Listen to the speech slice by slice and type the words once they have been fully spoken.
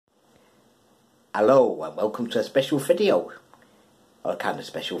Hello and welcome to a special video, or a kind of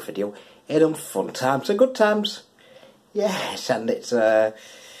special video, in fun times and good times. Yes, and it's going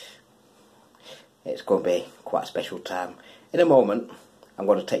to be quite a special time. In a moment, I'm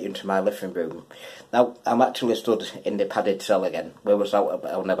going to take you into my living room. Now, I'm actually stood in the padded cell again. We was out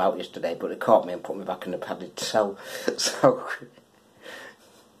and about yesterday, but it caught me and put me back in the padded cell. So,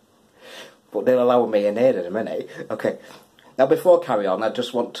 but they'll allow me in here in a minute. Okay. Now, before I carry on, I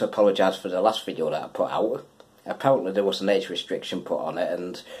just want to apologise for the last video that I put out. Apparently there was an age restriction put on it,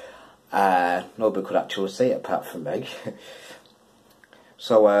 and nobody could actually see it apart from me.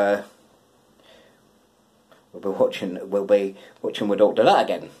 So we'll be watching We Don't Do That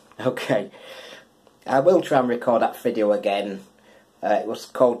again. Okay. I will try and record that video again. It was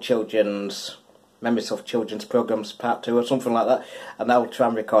called Children's Memories of Children's Programmes Part 2 or something like that, and I'll try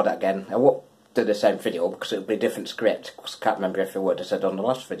and record that again. I won't do the same video because it'll be a different script, because I can't remember every word I said on the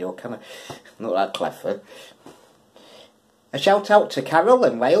last video, can I? Not that clever. A shout out to Carol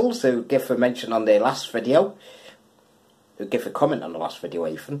in Wales, who gave a mention on the last video, who gave a comment on the last video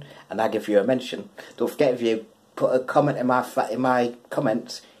even, and I give you a mention. Don't forget, if you put a comment in my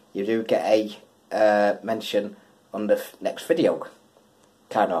comments, you do get a mention on the next video,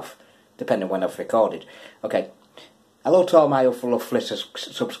 kind of, depending when I've recorded. Okay, hello to all my other lovely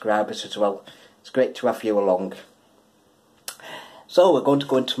subscribers as well. It's great to have you along. So we're going to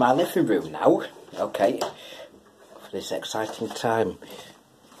go into my living room now, okay, for this exciting time.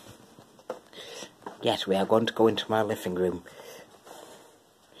 Yes, we are going to go into my living room,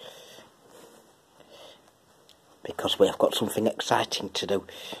 because we have got something exciting to do.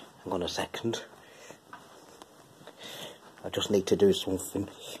 Hang on a second. I just need to do something.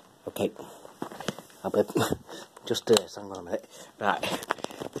 Okay, I'll be just do this, hang on a minute. Right,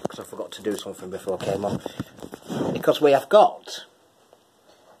 because I forgot to do something before I came on. Because we have got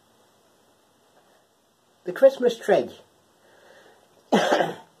the Christmas tree.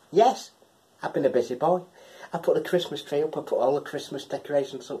 Yes, I've been a busy boy. I put the Christmas tree up, I put all the Christmas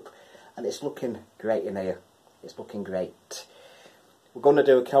decorations up, and it's looking great in here. It's looking great. We're going to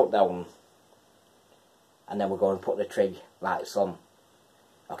do a countdown, and then we're going to put the tree lights on.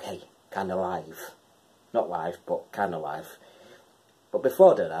 Okay, kind of live. Not live, but kind of live. But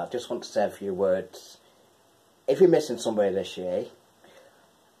before I do that, I just want to say a few words. If you're missing somebody this year,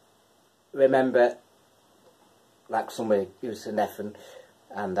 remember, like somebody who's in Effin,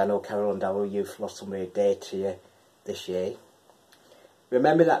 and I know Carol and Darryl, you've lost somebody dear to you this year.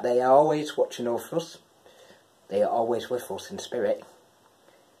 Remember that they are always watching over us. They are always with us in spirit.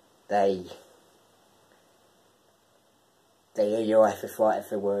 They hear your every thought,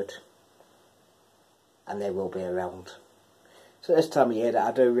 every word, and they will be around. So this time of year that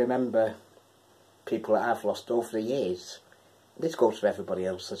I do remember people that I've lost over the years. This goes for everybody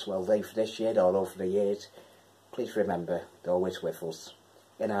else as well. They for this year or over the years. Please remember, they're always with us.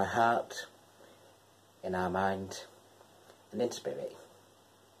 In our heart, in our mind, and in spirit.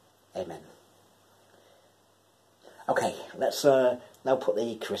 Amen. Okay, let's now put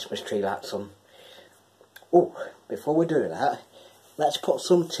the Christmas tree lights on. Oh, before we do that, let's put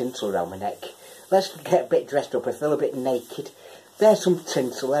some tinsel around my neck. Let's get a bit dressed up. I feel a bit naked. There's some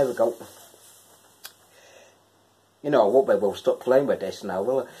tinsel. There we go. You know, I won't be able to stop playing with this now,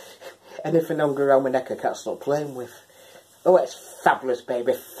 will I? Anything longer around my neck I can't stop playing with. Oh, it's fabulous,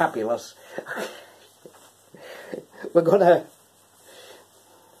 baby. Fabulous. We're gonna...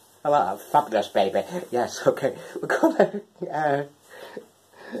 I like that. Fabulous, baby. Yes, okay. We're gonna...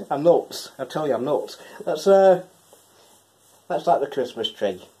 I'm nuts. I tell you, I'm nuts. Let's light the Christmas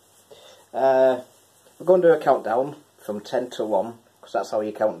tree. We're going to do a countdown from 10 to 1, because that's how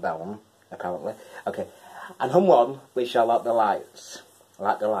you count down, apparently. Okay. And on 1, we shall light the lights.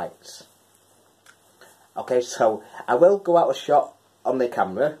 Light the lights. Okay, so I will go out a shot on the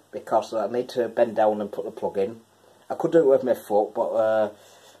camera, because I need to bend down and put the plug in. I could do it with my foot, but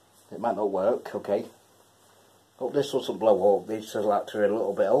it might not work, okay. Hope this doesn't blow up. These are actually a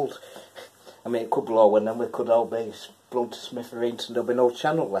little bit old. I mean, it could blow and then we could all be blown to smithereens and there'll be no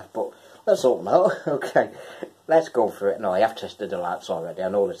channel left, but let's hope not. Okay, let's go for it. No, I have tested the lights already. I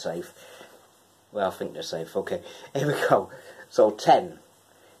know they're safe. Well, I think they're safe. Okay, here we go. So 10,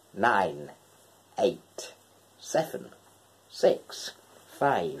 9, 8, 7, 6,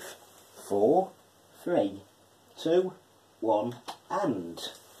 5, 4, 3, 2, 1, and...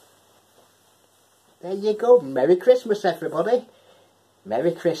 there you go. Merry Christmas, everybody.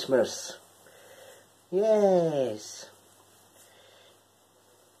 Merry Christmas. Yes.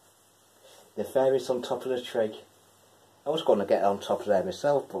 The fairy's on top of the tree. I was going to get on top of there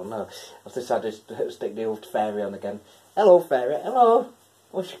myself, but no. I've decided to stick the old fairy on again. Hello, fairy. Hello.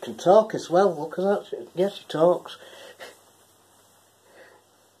 Oh, she can talk as well. Look at that. Yes, she talks.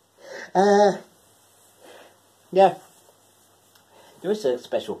 Yeah. There is a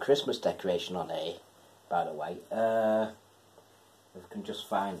special Christmas decoration on here, by the way. If I can just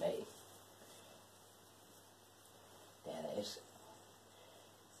find it. There it is.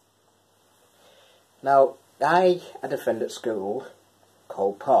 Now, I had a friend at school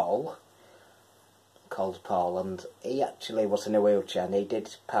called Paul, and he actually was in a wheelchair, and he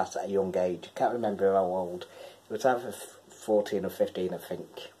did pass at a young age. I can't remember how old. He was either 14 or 15, I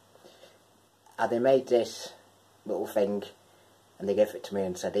think. And they made this little thing, and they gave it to me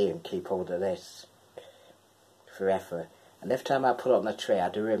and said, Ian, keep hold of this forever. And every time I put it on the tree, I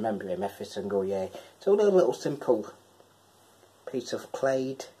do remember him every single year. It's only a little simple piece of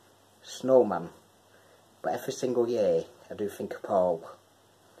clayed snowman, but every single year I do think of Paul.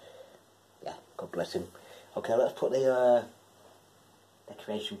 Yeah, God bless him. Okay, let's put the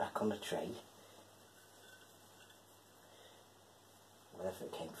decoration back on the tree. Wherever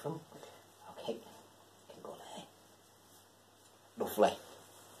it came from. Okay, can go there. Lovely.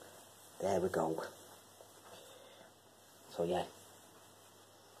 There we go. So yeah,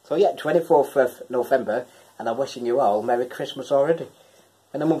 24th of November, and I'm wishing you all Merry Christmas already.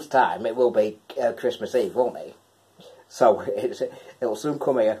 In a month's time, it will be Christmas Eve, won't it? So it'll soon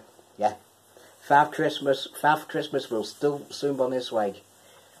come here. Yeah, Father Christmas will still soon be on its way.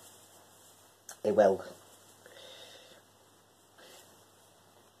 It will.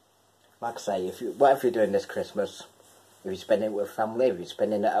 Like I say, whatever you're doing this Christmas, if you're spending it with family, if you're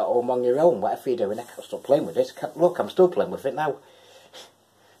spending it at home on your own, whatever you're doing, I can't stop playing with this. Look, I'm still playing with it now.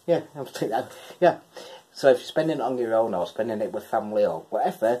 Yeah, I'm still, yeah. So if you're spending it on your own or spending it with family or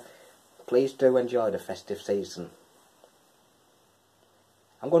whatever, please do enjoy the festive season.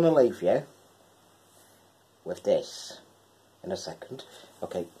 I'm going to leave you with this in a second.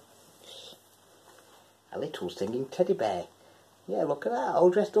 Okay. A little singing teddy bear. Yeah, look at that, all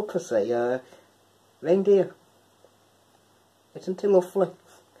dressed up as a reindeer. Isn't he lovely?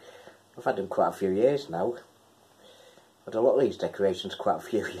 I've had them quite a few years now. I've had a lot of these decorations quite a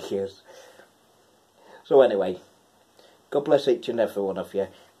few years. So anyway, God bless each and every one of you.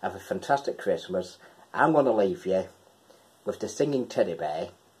 Have a fantastic Christmas. I'm going to leave you with the singing teddy bear,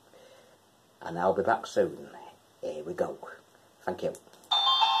 and I'll be back soon. Here we go. Thank you.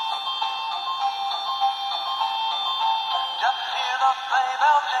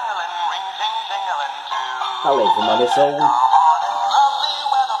 I'll leave him on his own.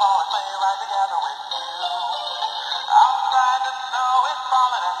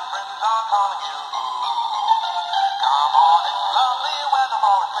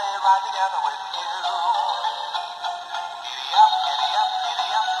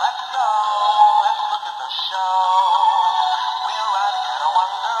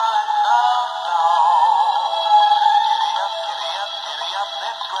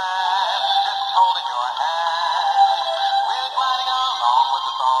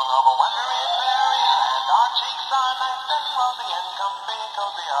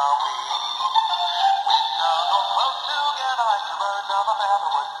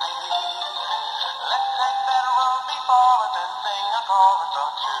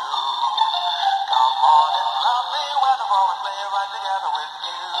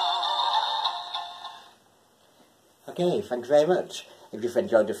 Okay, thanks very much. If you've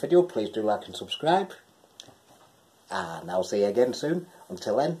enjoyed the video, please do like and subscribe. And I'll see you again soon.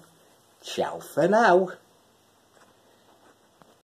 Until then, ciao for now.